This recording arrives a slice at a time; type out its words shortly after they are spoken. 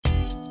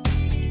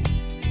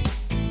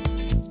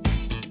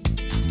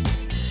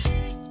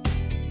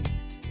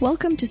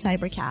Welcome to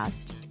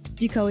Cybercast,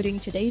 decoding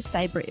today's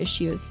cyber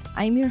issues.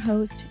 I'm your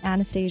host,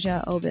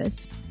 Anastasia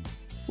Obis.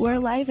 We're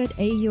live at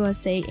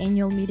AUSA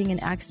Annual Meeting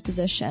and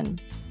Exposition.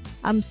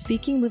 I'm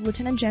speaking with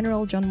Lieutenant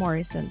General John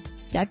Morrison,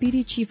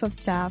 Deputy Chief of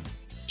Staff,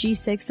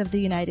 G6 of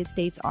the United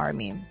States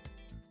Army.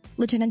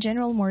 Lieutenant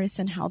General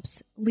Morrison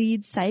helps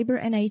lead cyber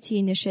and IT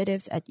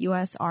initiatives at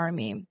U.S.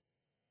 Army.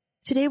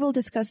 Today we'll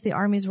discuss the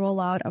Army's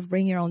rollout of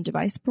Bring Your Own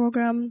Device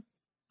program,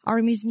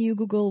 Army's new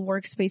Google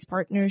Workspace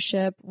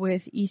partnership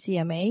with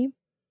ECMA,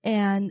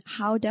 and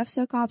how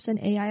DevSecOps and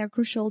AI are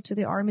crucial to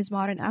the Army's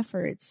modern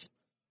efforts.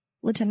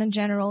 Lieutenant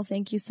General,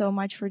 thank you so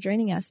much for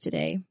joining us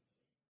today.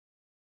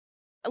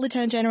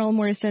 Lieutenant General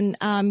Morrison,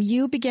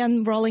 you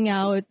began rolling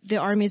out the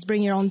Army's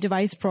Bring Your Own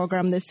Device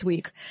program this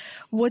week.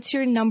 What's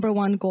your number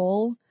one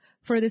goal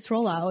for this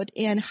rollout,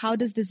 and how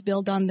does this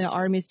build on the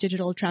Army's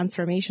digital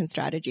transformation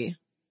strategy?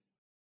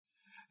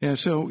 Yeah,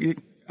 so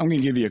I'm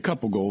going to give you a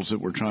couple goals that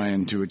we're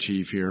trying to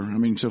achieve here.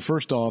 So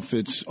first off,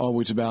 it's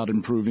always about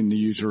improving the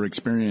user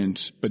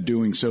experience, but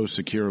doing so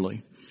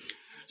securely.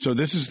 So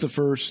this is the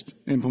first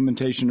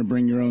implementation of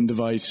Bring Your Own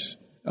Device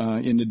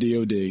into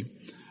DoD.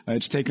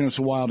 It's taken us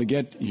a while to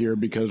get here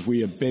because we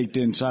have baked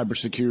in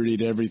cybersecurity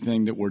to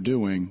everything that we're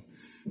doing.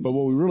 But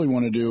what we really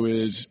want to do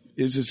is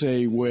this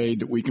a way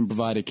that we can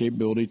provide a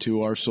capability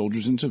to our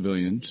soldiers and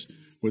civilians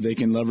where they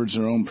can leverage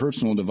their own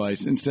personal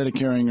device instead of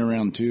carrying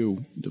around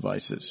two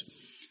devices?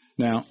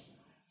 Now,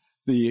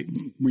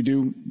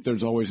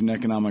 there's always an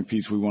economic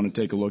piece we want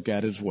to take a look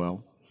at as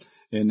well,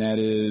 and that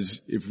is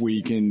if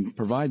we can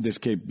provide this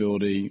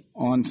capability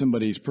on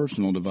somebody's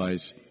personal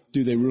device,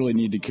 do they really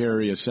need to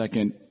carry a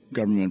second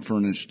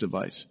government-furnished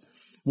device?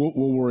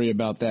 We'll worry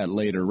about that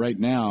later. Right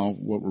now,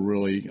 what we're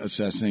really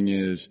assessing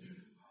is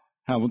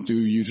how do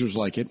users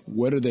like it,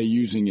 what are they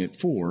using it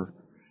for,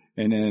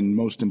 and then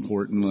most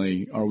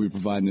importantly, are we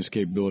providing this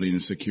capability in a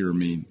secure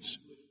means?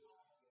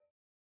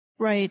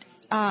 Right.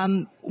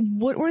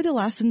 What were the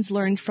lessons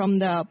learned from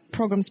the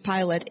program's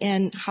pilot,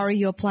 and how are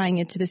you applying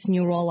it to this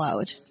new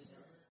rollout?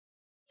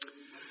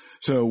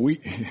 So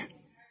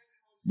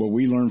what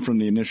we learned from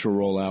the initial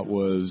rollout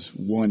was,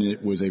 one,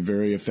 it was a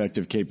very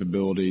effective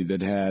capability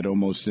that had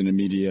almost an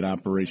immediate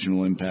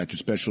operational impact,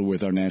 especially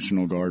with our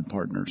National Guard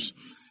partners.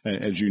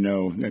 As you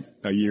know,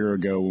 a year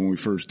ago when we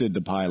first did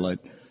the pilot,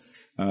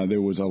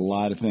 there was a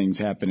lot of things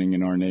happening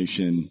in our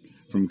nation,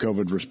 from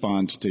COVID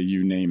response to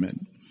you name it.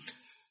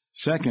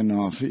 Second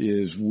off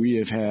is we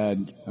have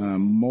had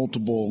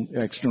multiple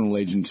external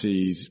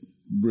agencies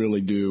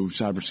really do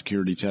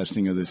cybersecurity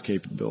testing of this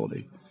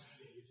capability.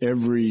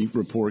 Every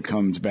report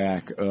comes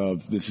back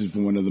of this is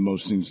one of the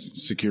most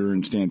secure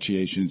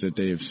instantiations that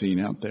they have seen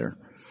out there.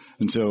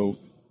 And so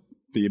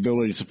the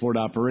ability to support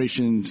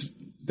operations,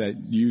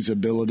 that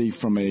usability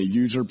from a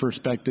user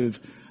perspective,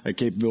 a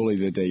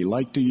capability that they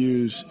like to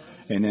use,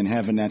 and then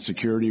having that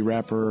security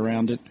wrapper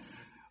around it,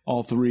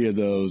 all three of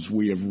those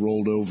we have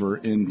rolled over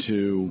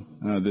into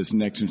this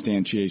next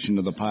instantiation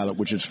of the pilot,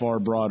 which is far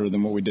broader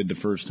than what we did the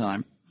first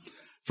time.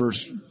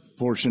 First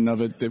portion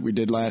of it that we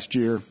did last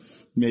year,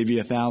 maybe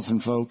 1,000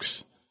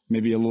 folks,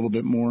 maybe a little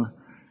bit more.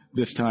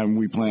 This time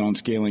we plan on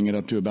scaling it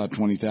up to about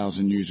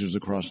 20,000 users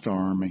across our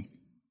Army.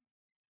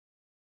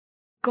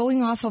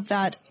 Going off of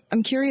that,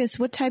 I'm curious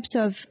what types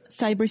of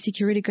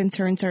cybersecurity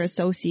concerns are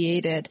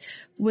associated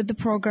with the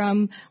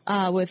program,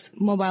 with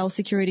mobile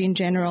security in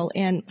general,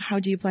 and how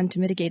do you plan to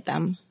mitigate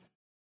them?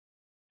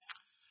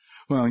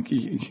 Well,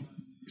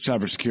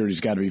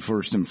 cybersecurity's got to be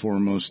first and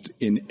foremost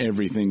in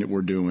everything that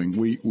we're doing.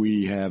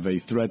 We have a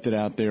threat that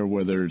out there,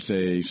 whether it's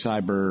a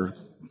cyber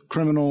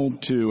criminal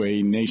to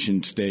a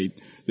nation state,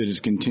 that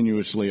is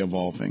continuously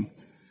evolving.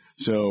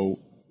 So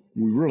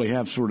we really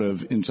have sort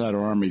of inside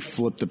our Army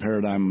flipped the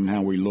paradigm on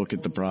how we look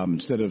at the problem.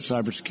 Instead of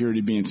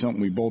cybersecurity being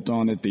something we bolt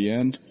on at the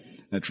end,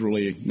 that's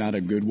really not a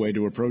good way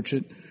to approach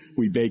it.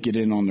 We bake it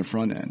in on the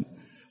front end.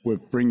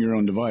 With Bring Your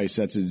Own Device,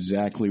 that's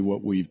exactly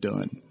what we've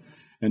done.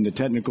 And the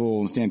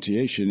technical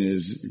instantiation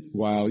is,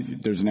 while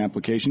there's an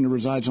application that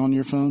resides on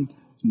your phone,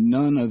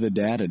 none of the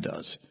data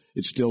does.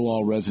 It's still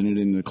all resident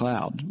in the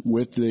cloud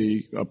with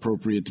the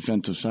appropriate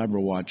defensive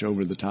cyber watch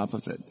over the top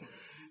of it.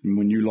 And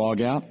when you log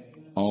out,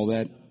 all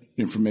that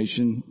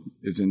information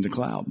is in the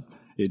cloud.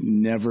 It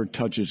never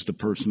touches the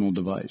personal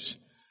device.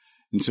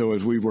 And so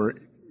as we were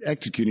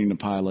executing the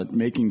pilot,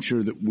 making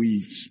sure that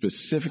we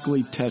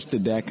specifically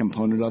tested that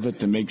component of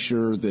it to make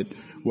sure that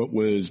what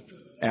was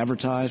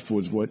advertised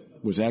was what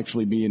was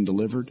actually being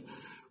delivered,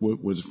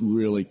 was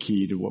really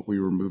key to what we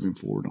were moving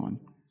forward on.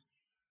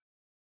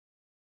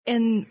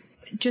 And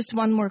just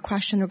one more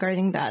question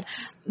regarding that.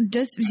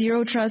 Does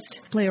Zero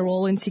Trust play a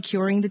role in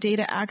securing the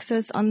data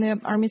access on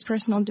the Army's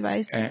personal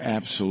device?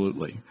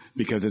 Absolutely,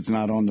 because it's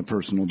not on the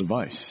personal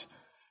device.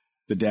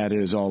 The data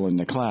is all in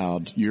the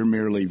cloud. You're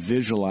merely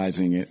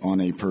visualizing it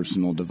on a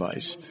personal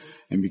device.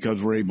 And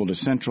because we're able to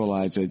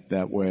centralize it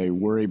that way,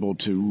 we're able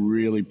to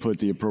really put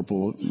the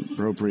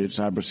appropriate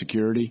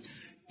cybersecurity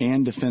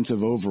and defensive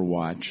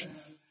overwatch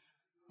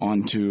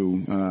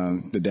onto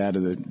the data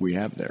that we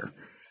have there.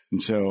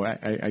 And so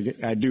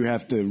I do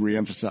have to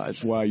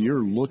reemphasize, while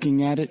you're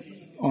looking at it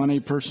on a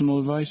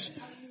personal device,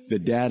 the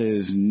data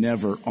is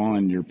never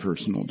on your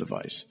personal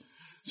device.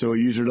 So a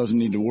user doesn't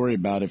need to worry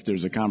about if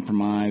there's a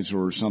compromise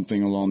or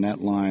something along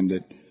that line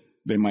that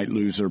they might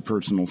lose their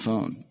personal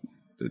phone,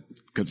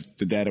 because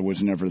the data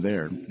was never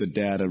there. The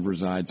data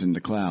resides in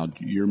the cloud.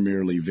 You're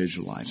merely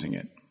visualizing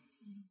it.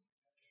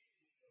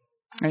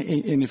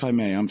 And if I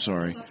may, I'm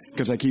sorry,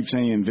 because I keep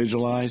saying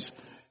visualize.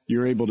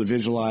 You're able to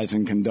visualize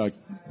and conduct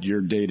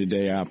your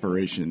day-to-day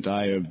operations.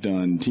 I have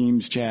done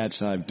Teams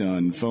chats. I've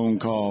done phone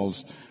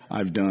calls.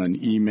 I've done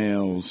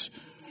emails.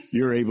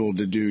 You're able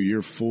to do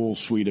your full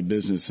suite of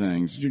business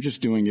things. You're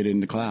just doing it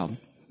in the cloud,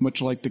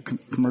 much like the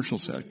commercial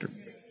sector.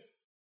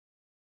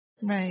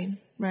 Right.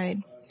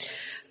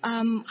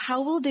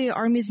 How will the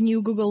Army's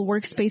new Google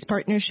Workspace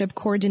partnership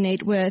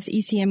coordinate with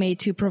ECMA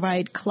to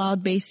provide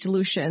cloud-based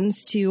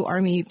solutions to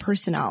Army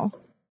personnel?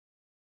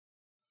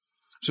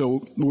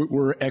 So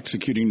we're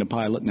executing the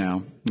pilot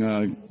now.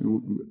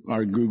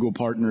 Our Google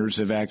partners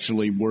have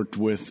actually worked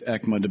with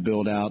ECMA to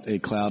build out a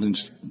cloud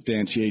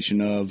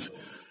instantiation of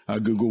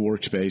Google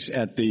Workspace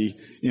at the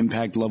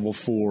impact level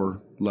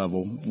 4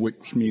 level,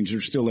 which means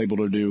they're still able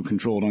to do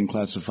controlled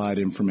unclassified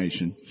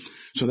information.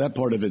 So that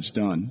part of it's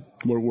done.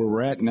 Where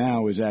we're at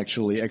now is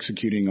actually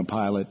executing a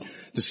pilot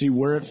to see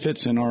where it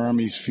fits in our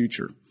Army's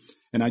future.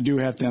 And I do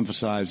have to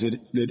emphasize that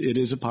it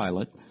is a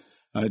pilot.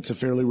 It's a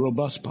fairly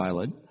robust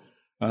pilot.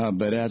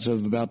 But as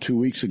of about 2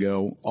 weeks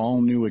ago,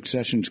 all new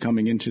accessions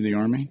coming into the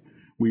Army,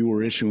 we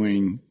were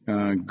issuing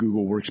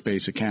Google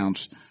Workspace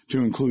accounts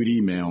to include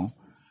email,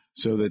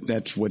 so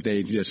that's what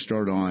they just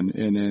start on,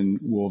 and then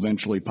we'll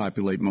eventually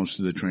populate most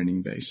of the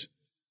training base.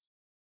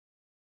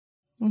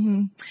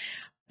 Mm-hmm.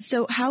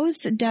 So how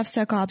is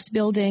DevSecOps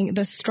building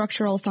the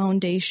structural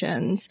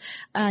foundations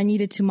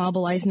needed to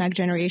mobilize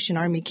next-generation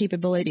Army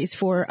capabilities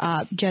for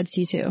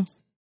JADC2?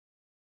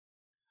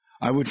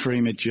 I would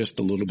frame it just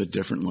a little bit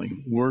differently.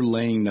 We're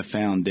laying the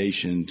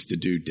foundations to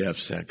do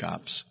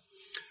DevSecOps.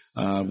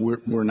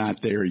 We're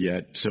not there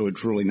yet, so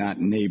it's really not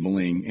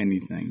enabling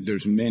anything.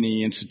 There's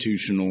many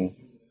institutional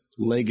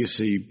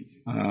legacy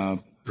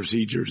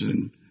procedures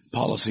and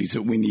policies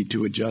that we need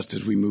to adjust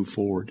as we move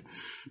forward.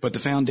 But the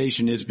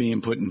foundation is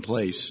being put in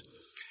place,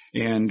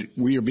 and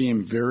we are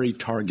being very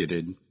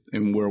targeted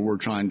in where we're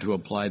trying to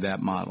apply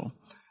that model.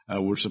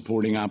 We're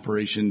supporting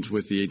operations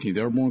with the 18th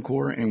Airborne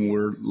Corps, and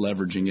we're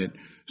leveraging it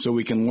so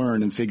we can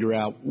learn and figure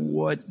out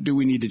what do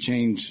we need to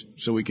change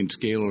so we can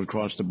scale it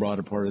across the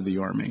broader part of the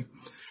Army.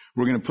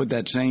 We're going to put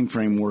that same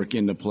framework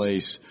into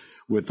place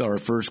with our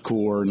First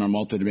Corps and our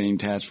multi-domain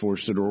task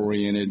force that are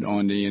oriented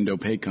on the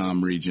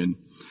Indo-PACOM region.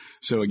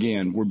 So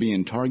again, we're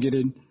being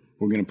targeted.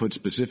 We're going to put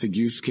specific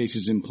use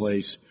cases in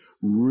place,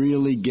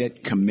 really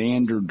get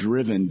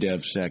commander-driven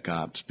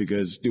DevSecOps,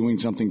 because doing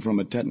something from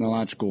a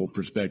technological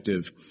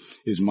perspective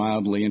is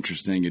mildly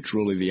interesting. It's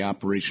really the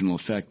operational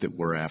effect that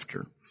we're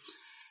after.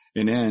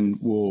 And then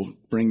we'll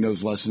bring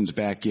those lessons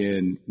back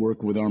in,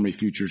 work with Army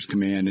Futures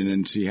Command, and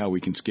then see how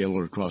we can scale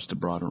it across the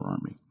broader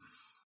Army.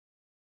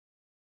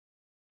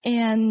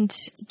 And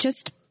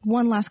just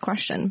one last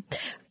question.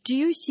 Do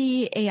you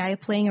see AI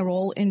playing a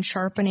role in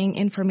sharpening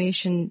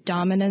information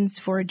dominance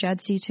for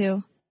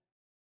JADC2?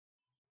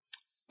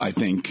 I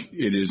think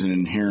it is an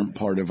inherent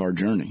part of our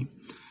journey.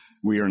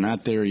 We are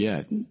not there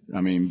yet.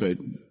 But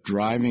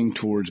driving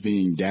towards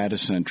being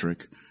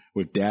data-centric,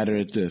 with data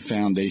at the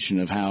foundation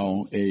of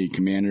how a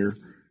commander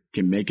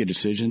can make a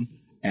decision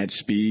at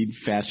speed,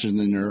 faster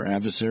than their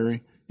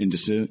adversary, in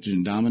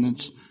decision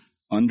dominance,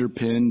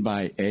 underpinned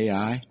by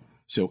AI,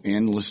 so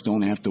analysts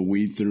don't have to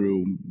weed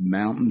through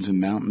mountains and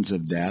mountains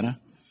of data,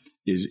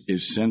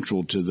 is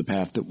central to the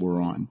path that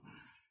we're on.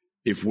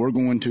 If we're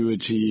going to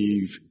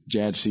achieve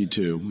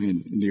JADC2,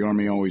 and the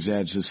Army always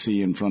adds a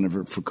C in front of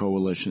it for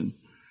coalition,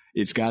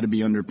 it's got to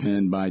be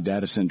underpinned by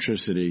data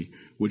centricity,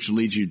 which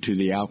leads you to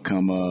the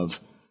outcome of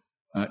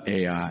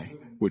AI,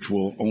 which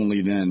will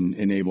only then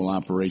enable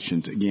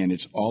operations. Again,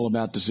 it's all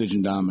about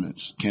decision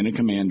dominance. Can a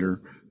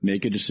commander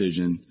make a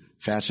decision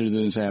faster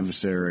than his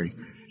adversary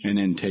and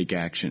then take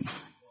action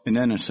and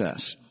then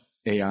assess?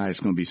 AI is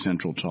going to be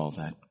central to all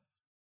that.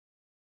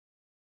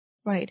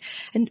 Right.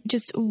 And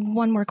just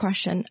one more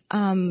question.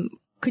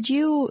 Could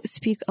you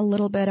speak a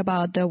little bit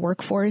about the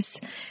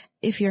workforce,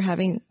 if you're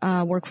having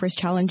workforce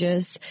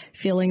challenges,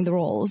 filling the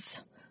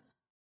roles?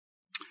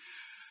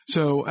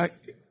 So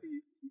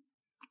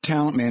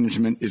talent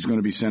management is going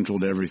to be central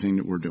to everything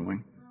that we're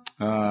doing.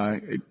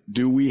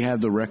 Do we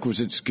have the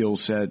requisite skill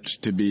sets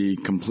to be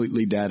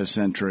completely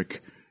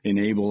data-centric,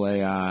 enable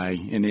AI,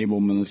 enable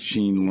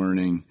machine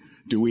learning?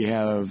 Do we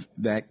have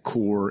that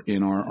core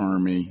in our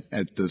Army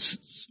at the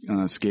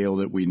scale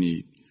that we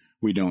need?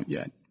 We don't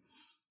yet.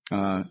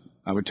 I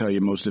would tell you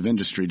most of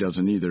industry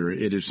doesn't either.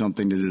 It is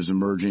something that is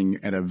emerging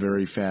at a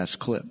very fast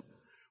clip.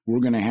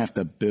 We're going to have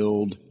to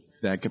build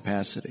that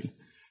capacity.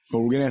 But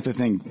we're going to have to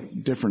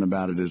think different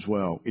about it as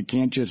well. It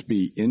can't just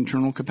be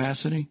internal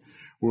capacity.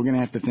 We're going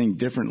to have to think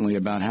differently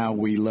about how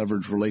we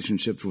leverage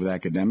relationships with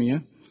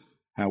academia,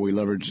 how we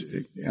leverage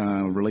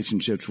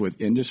relationships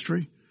with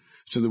industry,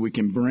 so that we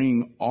can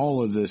bring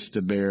all of this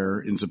to bear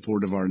in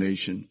support of our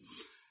nation.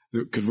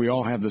 because we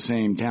all have the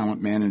same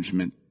talent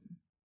management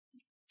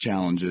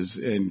challenges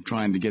and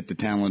trying to get the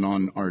talent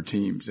on our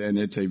teams. And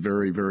it's a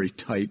very, very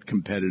tight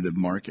competitive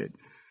market.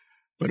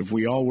 But if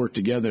we all work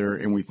together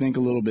and we think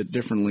a little bit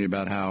differently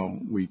about how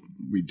we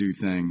do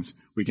things,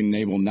 we can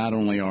enable not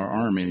only our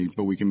Army,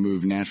 but we can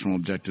move national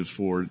objectives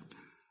forward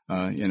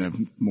in a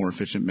more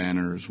efficient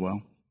manner as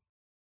well.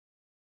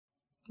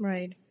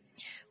 Right.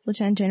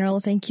 Lieutenant General,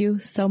 thank you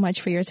so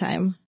much for your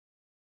time.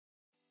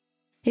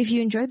 If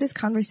you enjoyed this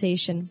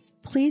conversation,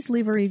 please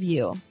leave a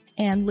review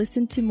and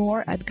listen to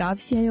more at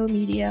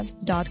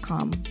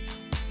govciomedia.com.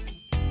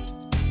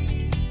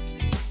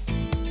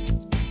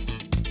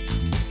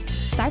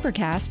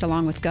 Cybercast,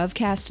 along with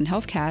GovCast and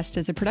HealthCast,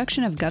 is a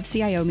production of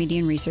GovCIO Media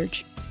and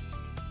Research.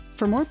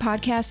 For more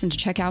podcasts and to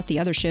check out the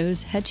other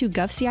shows, head to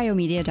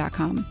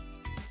govciomedia.com.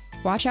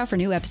 Watch out for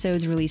new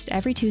episodes released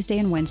every Tuesday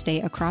and Wednesday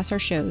across our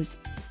shows.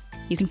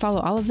 You can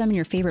follow all of them in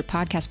your favorite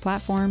podcast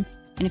platform,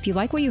 and if you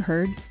like what you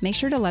heard, make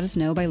sure to let us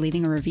know by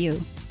leaving a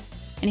review.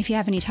 And if you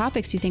have any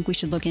topics you think we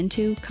should look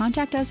into,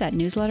 contact us at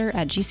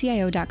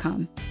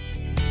newsletter@gcio.com.